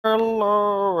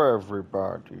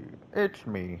everybody, it's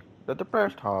me, the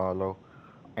Depressed Hollow,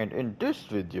 and in this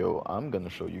video I'm gonna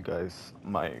show you guys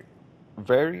my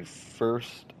very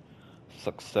first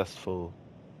successful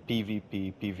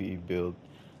PvP PvE build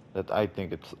that I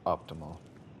think it's optimal.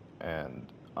 And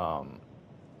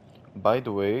by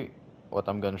the way, what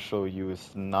I'm gonna show you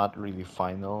is not really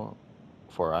final,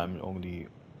 for I'm only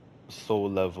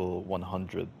soul level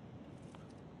 100.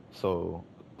 So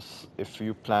if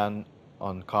you plan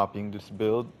on copying this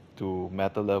build to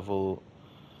meta level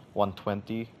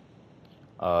 120,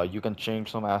 you can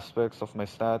change some aspects of my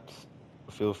stats.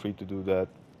 Feel free to do that.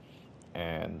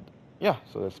 And yeah,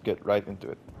 so let's get right into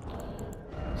it.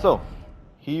 So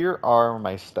here are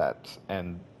my stats,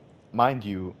 and mind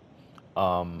you,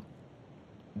 um,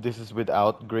 this is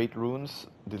without great runes.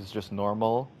 This is just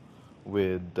normal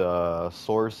with the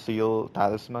Source Seal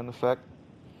Talisman effect.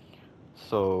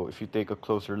 So if you take a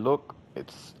closer look,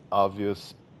 it's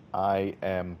obvious I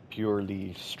am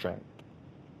purely strength,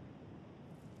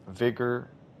 vigor,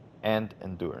 and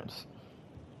endurance.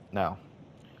 Now,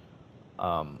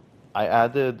 um, I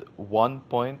added 1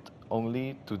 point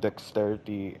only to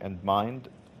dexterity and mind,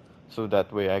 so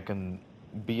that way I can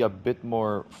be a bit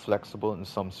more flexible in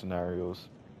some scenarios.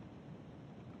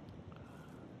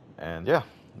 And yeah,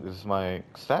 this is my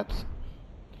stats.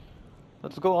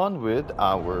 Let's go on with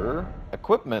our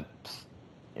equipment.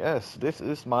 Yes, this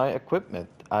is my equipment.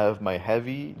 I have my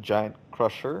heavy giant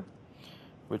crusher,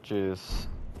 which is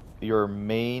your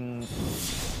main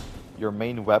your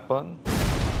main weapon,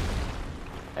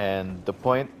 and the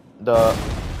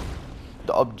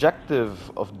the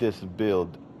objective of this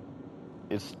build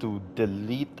is to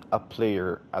delete a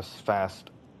player as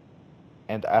fast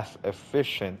and as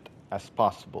efficient as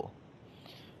possible.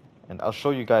 And I'll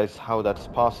show you guys how that's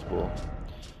possible,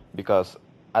 because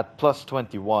at plus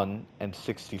 21 and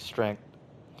 60 strength,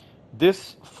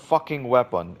 this fucking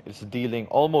weapon is dealing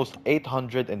almost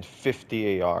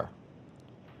 850 AR.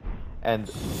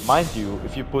 And mind you,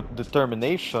 if you put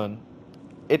determination,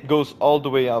 it goes all the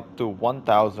way up to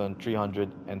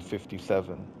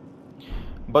 1357.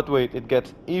 But wait, it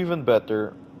gets even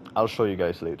better. I'll show you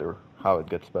guys later how it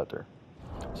gets better.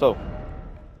 So,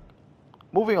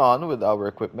 moving on with our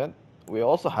equipment, we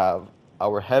also have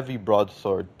our heavy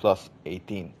broadsword plus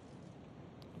 18.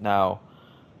 Now,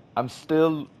 I'm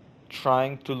still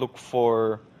trying to look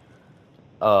for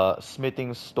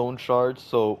smithing stone shards,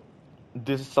 so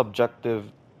this is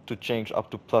subjective to change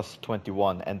up to plus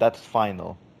 21, and that's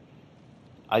final.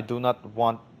 I do not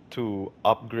want to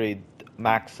upgrade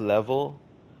max level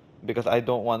because I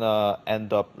don't want to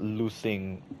end up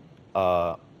losing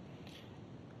uh,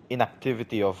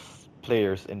 inactivity of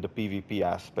players in the PvP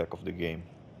aspect of the game.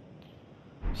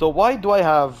 So why do I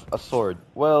have a sword?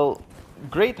 Well,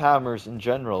 great hammers in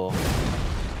general,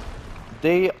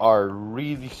 they are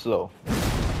really slow.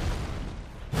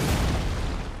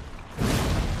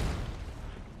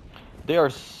 They are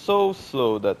so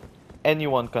slow that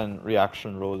anyone can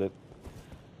reaction roll it.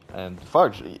 And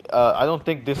fudge, I don't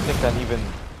think this thing can even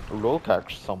roll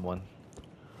catch someone.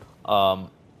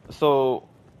 Um, so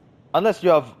unless you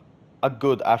have a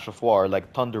good Ash of War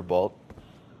like Thunderbolt,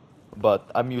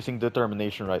 but I'm using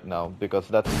Determination right now because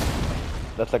that's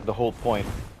like the whole point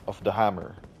of the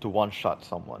hammer, to one-shot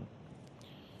someone.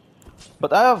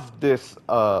 But I have this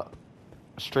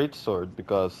straight sword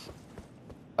because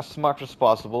as much as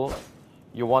possible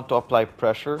you want to apply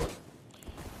pressure.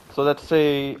 So let's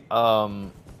say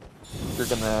you're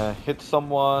gonna hit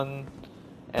someone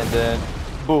and then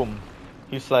boom,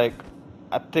 he's like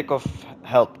a tick of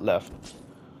health left,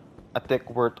 a tick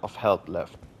worth of health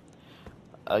left.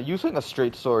 Using a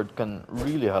straight sword can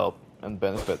really help and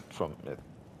benefit from it,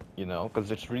 you know,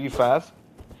 because it's really fast,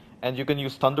 and you can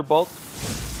use Thunderbolt.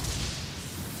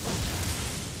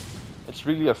 It's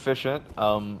really efficient.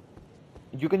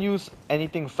 You can use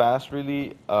anything fast,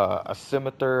 really, a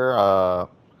scimitar,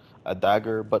 a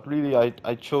dagger, but really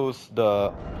I chose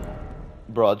the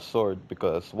broadsword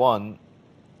because one,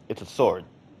 it's a sword,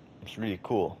 it's really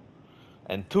cool,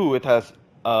 and two, it has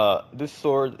this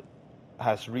sword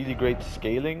has really great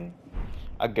scaling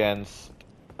against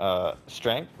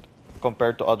strength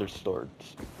compared to other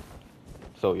swords.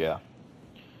 So yeah.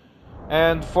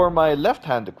 And for my left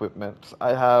hand equipment,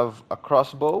 I have a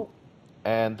crossbow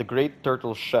and the great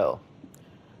turtle shell.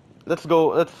 Let's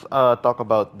talk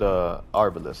about the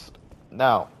arbalist.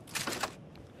 Now,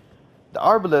 the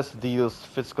arbalist deals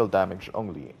physical damage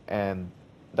only, and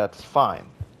that's fine.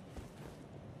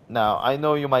 Now, I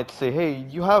know you might say, hey,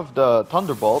 you have the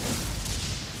Thunderbolt,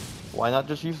 why not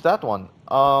just use that one?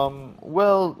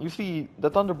 Well, you see, the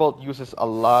Thunderbolt uses a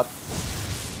lot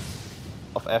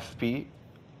of FP,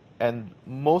 And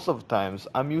most of the times,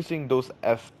 I'm using those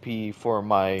FP for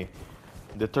my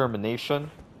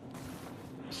determination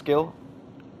skill,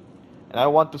 and I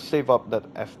want to save up that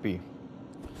FP.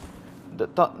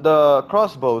 The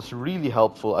crossbow is really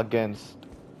helpful against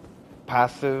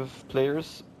passive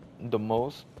players the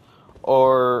most,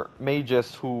 or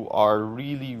mages who are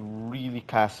really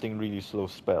casting really slow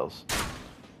spells.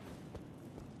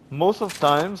 Most of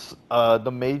times,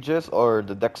 the mages or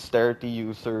the dexterity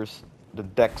users, the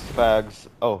dex fags.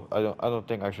 Oh, I don't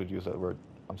think I should use that word.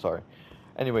 I'm sorry.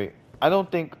 Anyway, I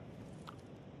don't think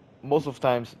most of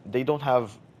times they don't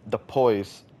have the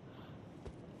poise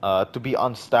to be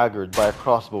unstaggered by a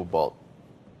crossbow bolt.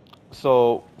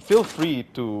 So feel free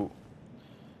to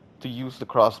use the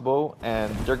crossbow,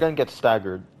 and you're gonna get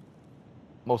staggered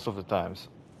most of the times.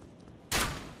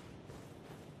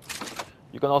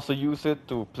 You can also use it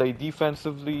to play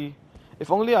defensively.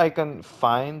 If only I can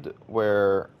find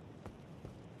where,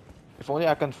 if only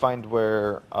I can find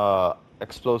where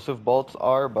explosive bolts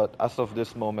are, but as of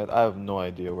this moment, I have no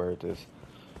idea where it is.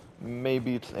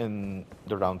 Maybe it's in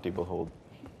the round table hold.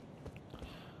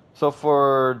 So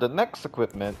for the next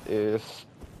equipment is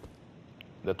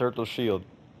the turtle shield.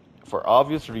 For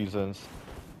obvious reasons,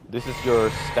 this is your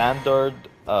standard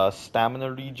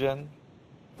stamina regen,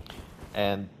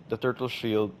 and the turtle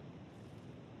shield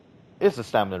is a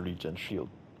stamina regen shield.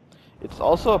 It's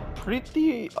also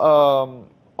pretty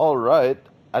alright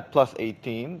at plus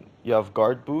 18. You have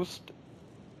guard boost,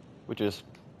 which is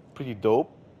pretty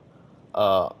dope.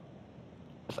 Uh,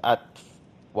 it's at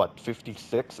what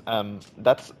 56.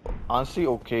 That's honestly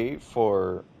okay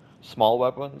for small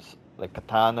weapons like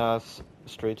katanas,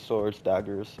 straight swords,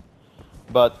 daggers.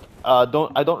 But I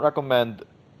don't recommend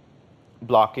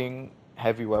blocking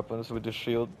heavy weapons with the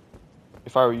shield.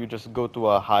 If I were you, just go to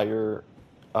a higher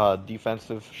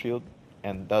defensive shield,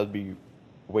 and that would be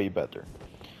way better.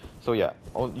 So yeah,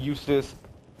 use this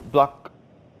block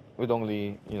with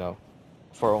only,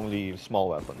 for only small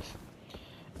weapons.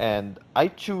 And I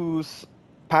choose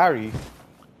parry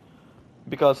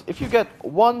because if you get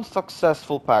one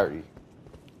successful parry,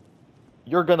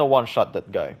 you're gonna one-shot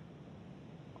that guy.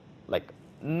 Like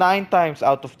 9 times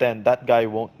out of 10, that guy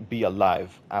won't be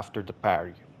alive after the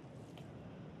parry.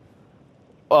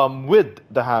 With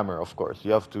the hammer, of course.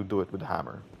 You have to do it with the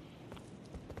hammer.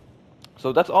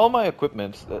 So that's all my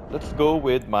equipments. Let's go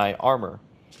with my armor.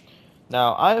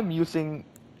 Now, I am using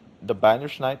the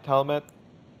Banished Knight helmet,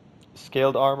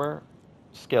 scaled armor,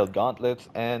 scaled gauntlets,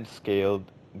 and scaled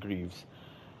greaves.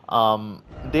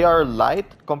 They are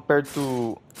light compared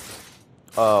to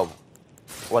uh,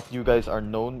 what you guys are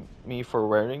known me for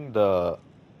wearing, the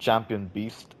Champion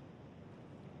Beast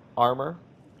armor.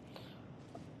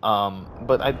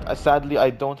 But sadly I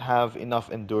don't have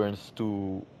enough endurance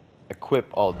to equip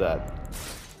all that.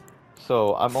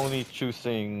 So I'm only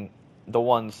choosing the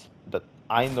ones that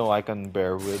I know I can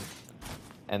bear with,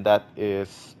 and that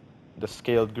is the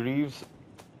scaled greaves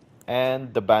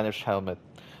and the banished helmet.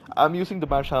 I'm using the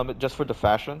banished helmet just for the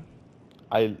fashion.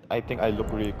 I think I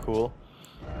look really cool.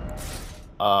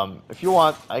 If you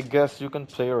want, I guess you can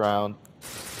play around.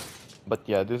 But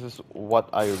yeah, this is what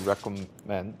I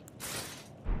recommend.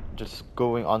 Just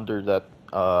going under that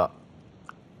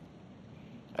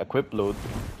equip load,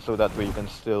 so that way you can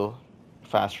still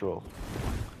fast roll.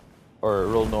 Or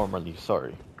roll normally,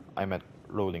 sorry. I meant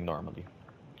rolling normally.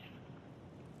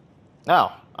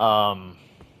 Now,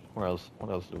 what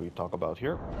else do we talk about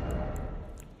here?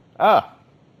 Ah,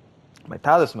 my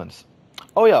talismans.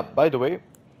 Oh yeah, by the way,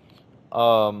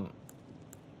 um,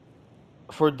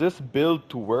 for this build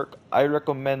to work, I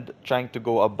recommend trying to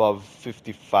go above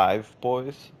 55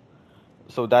 poise.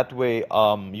 So that way,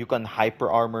 you can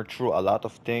hyper armor through a lot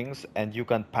of things, and you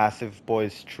can passive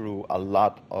poise through a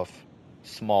lot of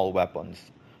small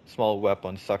weapons. Small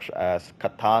weapons such as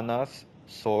katanas,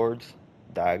 swords,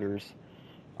 daggers.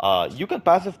 You can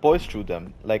passive poise through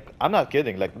them. Like, I'm not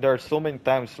kidding. Like, there are so many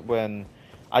times when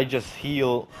I just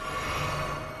heal,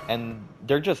 and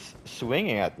they're just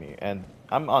swinging at me, and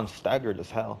I'm unstaggered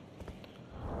as hell.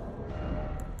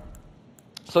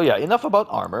 So yeah, enough about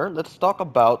armor. Let's talk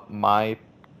about my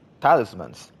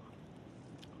talismans.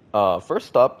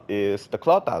 First up is the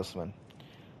Claw Talisman.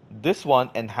 This one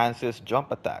enhances jump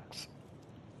attacks.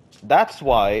 That's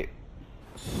why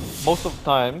most of the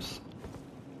times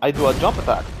I do a jump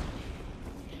attack.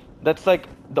 That's like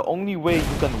the only way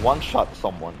you can one-shot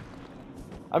someone.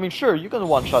 I mean, sure, you can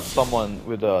one-shot someone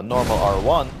with a normal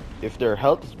R1 if their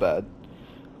health is bad,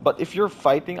 but if you're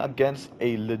fighting against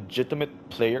a legitimate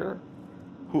player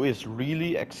who is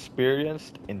really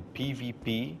experienced in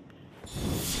PvP,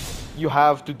 you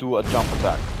have to do a jump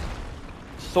attack.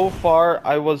 So far,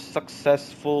 I was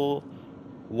successful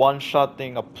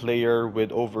one-shotting a player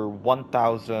with over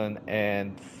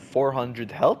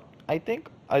 1,400 health, I think.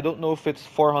 I don't know if it's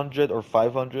 400 or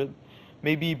 500,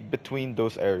 maybe between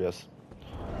those areas.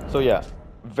 So yeah,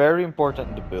 very important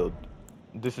in the build.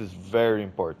 This is very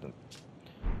important.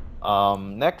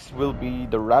 Next will be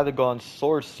the Radagon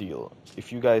Sword Seal.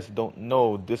 If you guys don't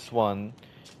know, this one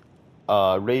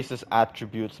raises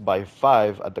attributes by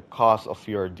 5 at the cost of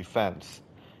your defense.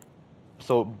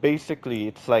 So basically,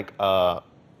 it's like how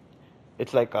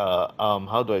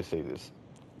do I say this?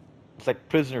 It's like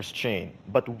Prisoner's Chain,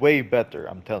 but way better,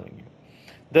 I'm telling you.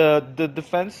 The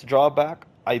defense drawback,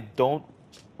 I don't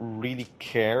really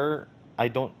care. I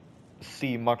don't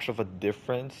see much of a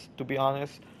difference, to be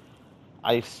honest.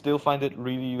 I still find it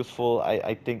really useful.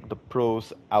 I think the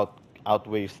pros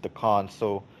outweighs the cons,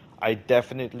 so I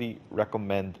definitely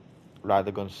recommend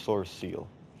Radagon Source Seal.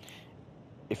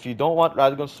 If you don't want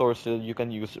Radagon Source Seal, you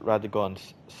can use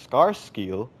Radagon's Scar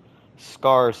Seal,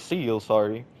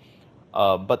 sorry.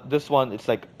 But this one, it's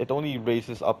like it only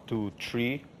raises up to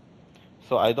 3,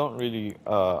 so I don't really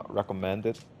recommend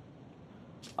it.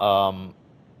 Um,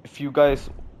 if you guys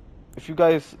if you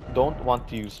guys don't want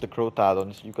to use the Crow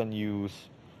Talons, you can use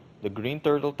the Green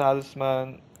Turtle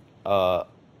Talisman, uh,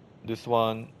 this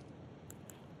one,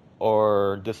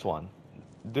 or this one.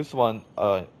 This one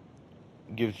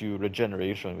gives you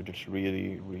regeneration, which is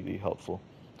really, really helpful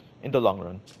in the long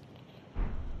run.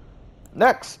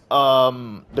 Next,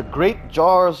 the Great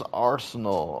Jars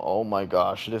Arsenal. Oh my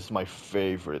gosh, this is my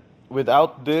favorite.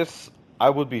 Without this, I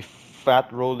would be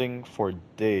fat rolling for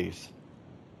days.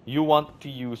 You want to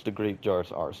use the Great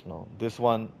Jars Arsenal. This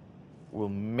one will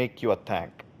make you a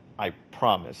tank. I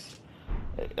promise.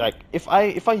 Like if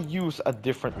I use a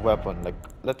different weapon, like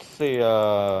let's say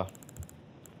a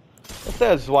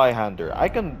Zweihander, I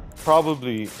can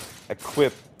probably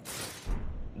equip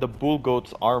the Bull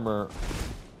Goat's armor.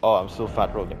 Oh, I'm still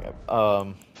fat rolling it.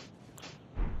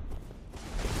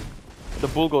 The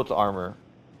Bull Goat's armor.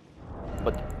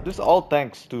 But this all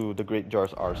thanks to the Great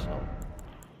Jars Arsenal.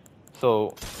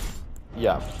 So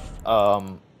yeah,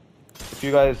 if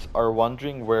you guys are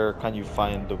wondering where can you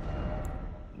find the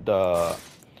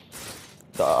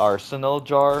the Arsenal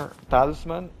Jar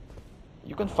Talisman,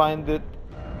 you can find it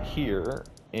here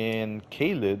in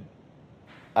Kaled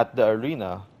at the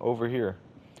arena over here.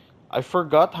 I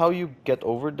forgot how you get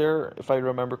over there. If I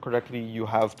remember correctly, you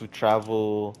have to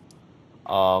travel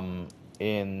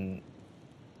in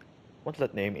what's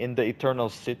that name? In the Eternal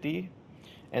City.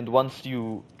 And once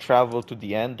you travel to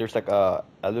the end, there's like a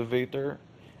elevator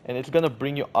and it's gonna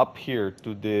bring you up here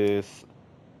to this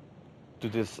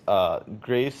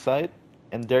gray site,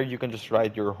 and there you can just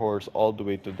ride your horse all the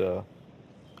way to the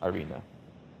arena.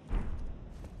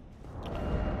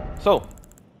 So,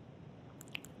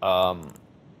 um,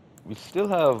 we still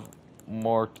have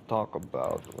more to talk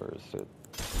about. Where is it?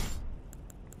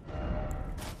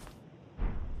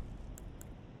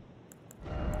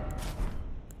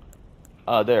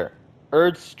 There.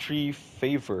 Earth's Tree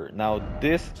Favor. Now,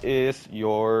 this is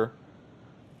your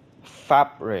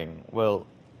FAP ring. Well,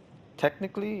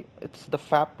 technically, it's the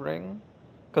FAP ring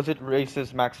because it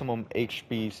raises maximum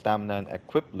HP, stamina, and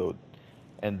equip load.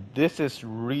 And this is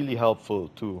really helpful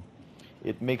too.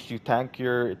 It makes you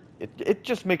tankier. It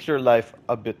just makes your life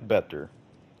a bit better.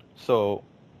 So,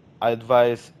 I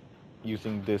advise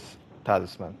using this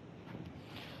talisman.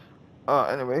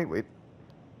 Anyway, wait.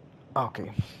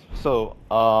 Okay. So,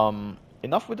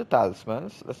 enough with the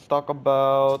talismans. Let's talk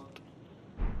about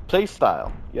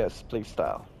playstyle. Yes,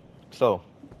 playstyle. So,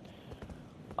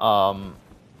 um,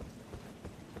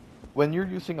 when you're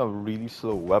using a really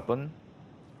slow weapon,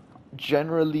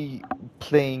 generally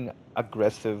playing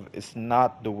aggressive is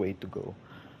not the way to go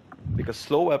because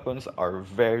slow weapons are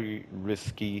very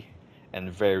risky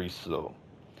and very slow.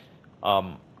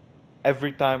 Um,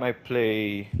 every time I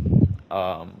play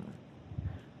um,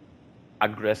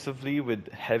 aggressively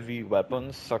with heavy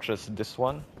weapons such as this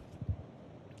one,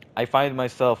 I find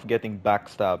myself getting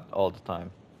backstabbed all the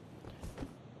time.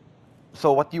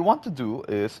 So what you want to do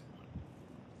is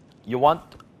you want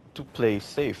to play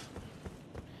safe.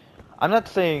 I'm not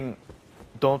saying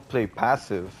don't play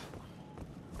passive,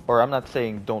 or I'm not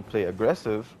saying don't play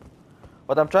aggressive.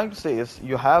 What I'm trying to say is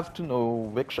you have to know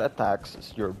which attacks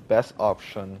is your best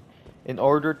option in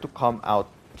order to come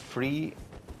out free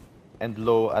and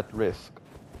low at risk.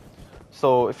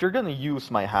 So if you're gonna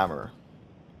use my hammer,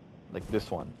 like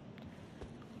this one,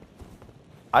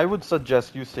 I would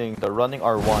suggest using the running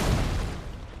R1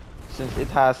 since it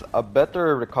has a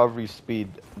better recovery speed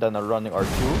than a running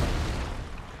R2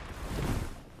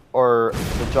 or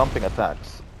the jumping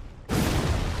attacks.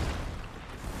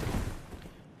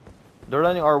 The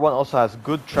running R1 also has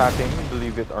good tracking,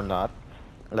 believe it or not.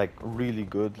 Like really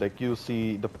good. Like you'll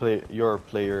see your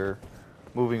player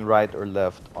moving right or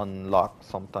left on lock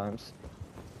sometimes.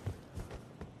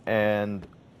 And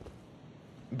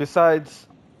besides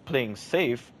playing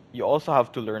safe, you also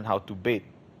have to learn how to bait.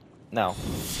 Now,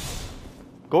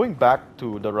 going back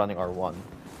to the running R1,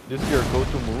 this is your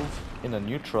go-to move in a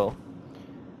neutral.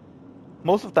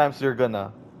 Most of the times they're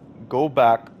gonna go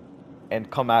back and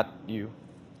come at you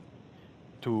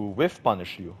to whiff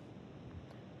punish you.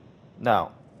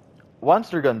 Now, once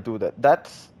they're gonna do that,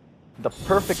 that's the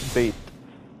perfect bait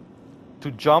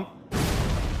to jump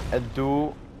and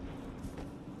do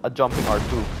a jumping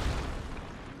R2.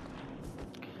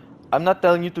 I'm not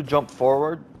telling you to jump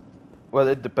forward. Well,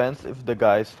 it depends if the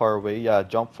guy is far away. Yeah,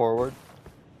 jump forward.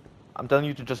 I'm telling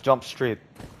you to just jump straight.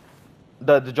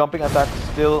 The jumping attack is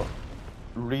still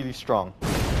really strong.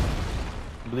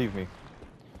 Believe me.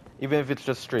 Even if it's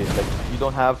just straight, like you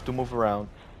don't have to move around.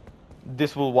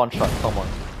 This will one-shot someone.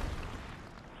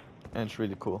 And it's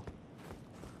really cool.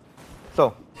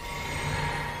 So,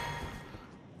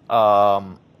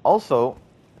 also,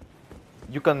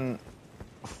 you can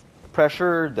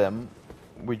pressure them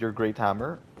with your Great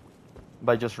Hammer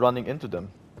by just running into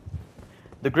them.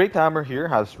 The Great Hammer here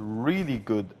has really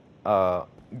good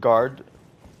guard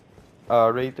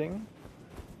rating.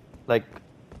 Like,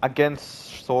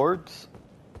 against swords,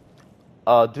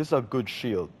 this is a good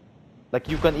shield. Like,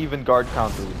 you can even guard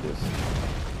counter with this.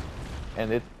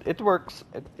 And it works.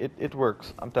 It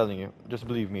works. I'm telling you. Just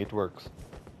believe me, it works.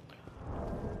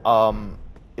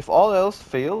 If all else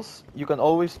fails, you can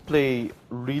always play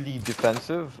really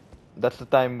defensive. That's the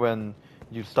time when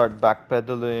you start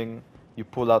backpedaling, you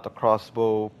pull out a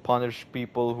crossbow, punish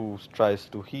people who tries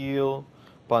to heal,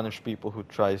 punish people who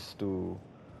tries to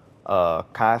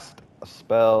cast a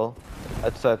spell,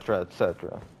 etc.,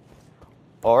 etc.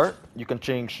 Or you can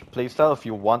change playstyle if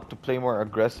you want to play more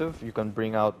aggressive. You can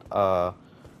bring out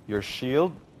your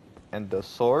shield and the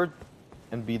sword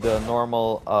and be the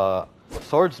normal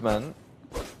swordsman,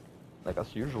 like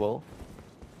as usual.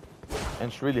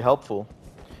 And it's really helpful.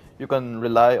 You can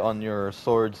rely on your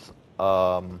sword's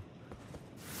Ash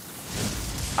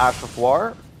of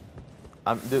War.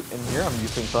 In here I'm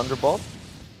using Thunderbolt.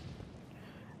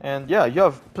 And yeah, you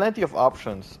have plenty of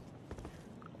options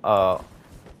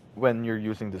when you're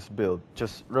using this build.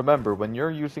 Just remember, when you're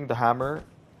using the hammer,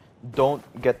 don't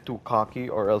get too cocky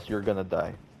or else you're gonna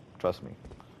die. Trust me.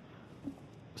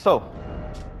 So,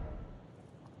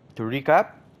 to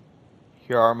recap,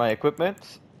 here are my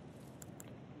equipments.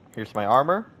 Here's my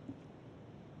armor.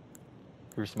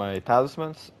 Here's my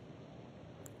talismans.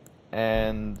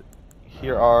 And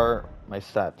here are my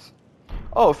stats.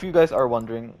 Oh, if you guys are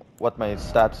wondering what my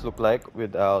stats look like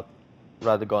without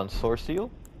Radagon's Source Seal,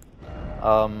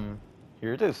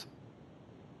 here it is.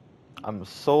 I'm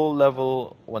soul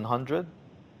level 100.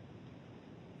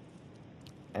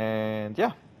 And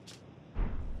yeah,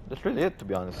 that's really it, to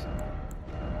be honest.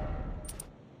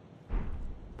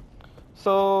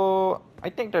 So,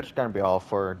 I think that's gonna be all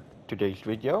for today's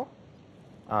video.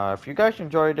 If you guys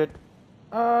enjoyed it,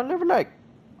 leave a like.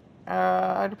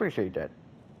 I'd appreciate that.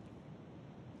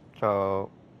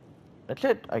 So, that's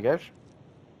it, I guess.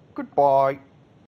 Goodbye.